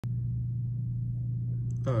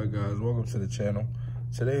Alright guys, welcome to the channel.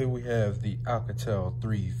 Today we have the Alcatel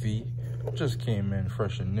 3V. Just came in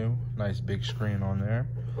fresh and new. Nice big screen on there.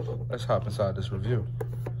 Let's hop inside this review.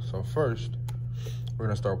 So first, we're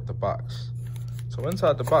gonna start with the box. So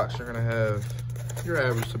inside the box, you're gonna have your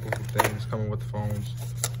average typical things coming with the phones.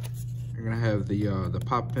 You're gonna have the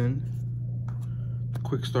pop pin, the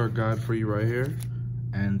quick start guide for you right here,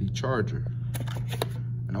 and the charger.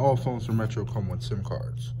 And all phones from Metro come with SIM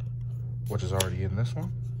cards, which is already in this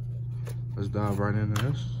one. Let's dive right into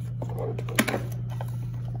this.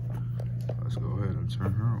 Let's go ahead and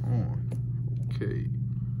turn her on. Okay.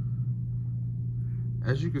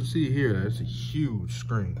 As you can see here, that's a huge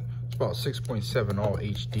screen. It's about 6.7 all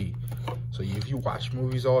HD. So if you watch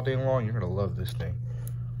movies all day long, you're gonna love this thing.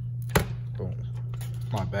 Boom.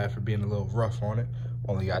 My bad for being a little rough on it.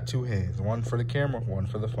 Only got two hands, one for the camera, one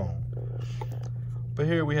for the phone. But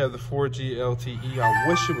here we have the 4G LTE. I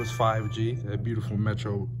wish it was 5G. That beautiful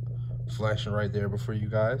Metro flashing right there before you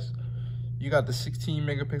guys. You got the 16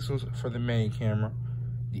 megapixels for the main camera,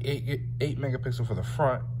 the 8 megapixel for the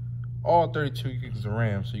front, all 32 gigs of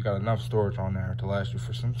RAM, so you got enough storage on there to last you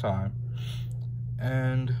for some time.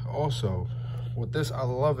 And also, with this, I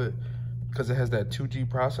love it because it has that 2G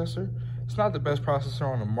processor. It's not the best processor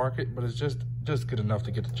on the market, but it's just good enough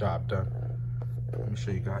to get the job done. Let me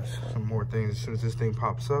show you guys some more things as soon as this thing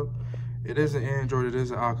pops up. It is an Android, it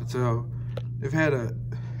is an Alcatel. They've had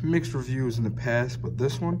mixed reviews in the past, but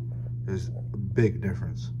this one is a big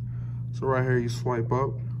difference. So right here, you swipe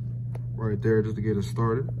up right there just to get it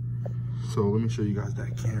started. So let me show you guys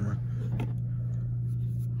that camera.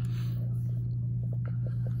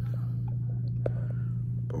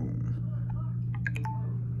 Boom.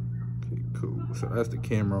 Okay, cool. So that's the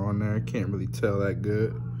camera on there. Can't really tell that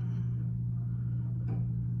good.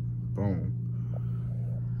 Boom.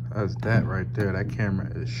 That's that right there. That camera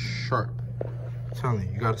is sharp. I'm telling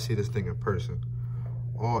you, you gotta see this thing in person.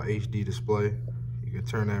 All HD display. You can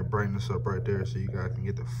turn that brightness up right there so you guys can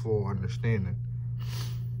get the full understanding.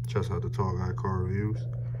 Just out the Tall Guy Car Reviews.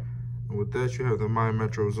 And with that, you have the My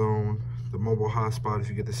Metro Zone, the mobile hotspot if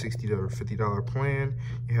you get the $60 or $50 plan.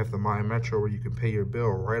 You have the My Metro where you can pay your bill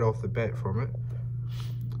right off the bat from it.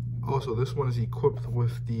 Also, this one is equipped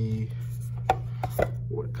with the,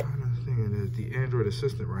 what kind of thing it is? The Android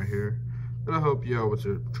Assistant right here. That'll help you out with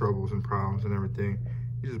your troubles and problems and everything.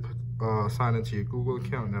 You just sign into your Google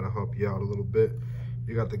account and that'll help you out a little bit.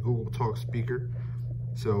 You got the Google Talk speaker.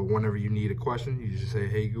 So whenever you need a question, you just say,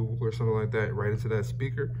 hey Google or something like that, right into that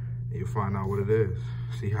speaker, and you'll find out what it is.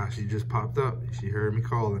 See how she just popped up? She heard me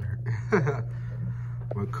calling her.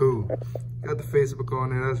 But cool. Got the Facebook on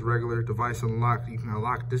there, that's regular. Device unlocked. You can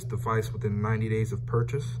unlock this device within 90 days of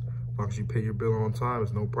purchase. As long as you pay your bill on time,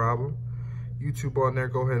 it's no problem. YouTube on there,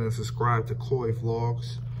 go ahead and subscribe to Koi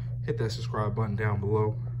Vlogs. Hit that subscribe button down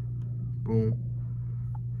below. Boom.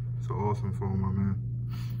 It's an awesome phone, my man.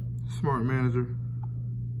 Smart Manager.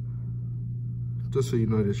 Just so you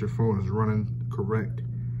know that your phone is running correct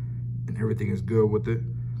and everything is good with it.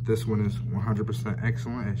 This one is 100%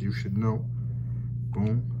 excellent, as you should know.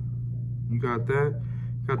 Boom. You got that.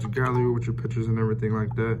 Got your gallery with your pictures and everything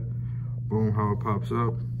like that. Boom, how it pops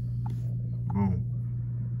up. Boom.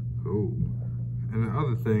 Cool. And the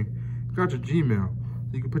other thing, you got your Gmail.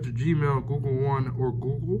 You can put your Gmail, Google One, or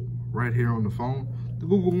Google right here on the phone. The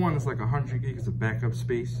Google One is like 100 gigs of backup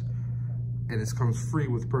space, and it comes free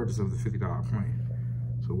with purchase of the $50 plan.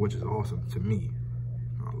 So, which is awesome to me.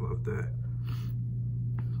 I love that.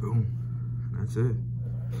 Boom. That's it.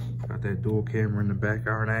 Got that dual camera in the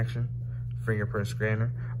background action. Fingerprint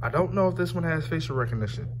scanner. I don't know if this one has facial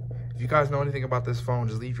recognition. If you guys know anything about this phone,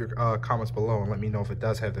 just leave your comments below and let me know if it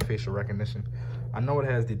does have the facial recognition. I know it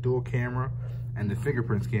has the dual camera and the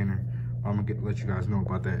fingerprint scanner. I'm gonna let you guys know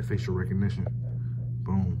about that facial recognition.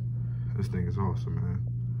 Boom. This thing is awesome, man.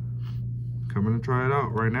 Come in and try it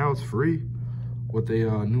out. Right now, it's free. With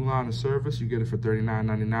a new line of service, you get it for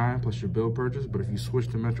 $39.99 plus your bill purchase. But if you switch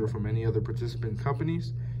to Metro from any other participant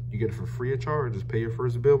companies, you get it for free of charge. Just pay your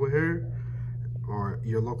first bill with here or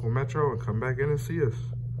your local Metro and come back in and see us.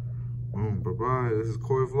 Boom, bye-bye. This is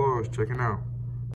Koi Vlogs checking out.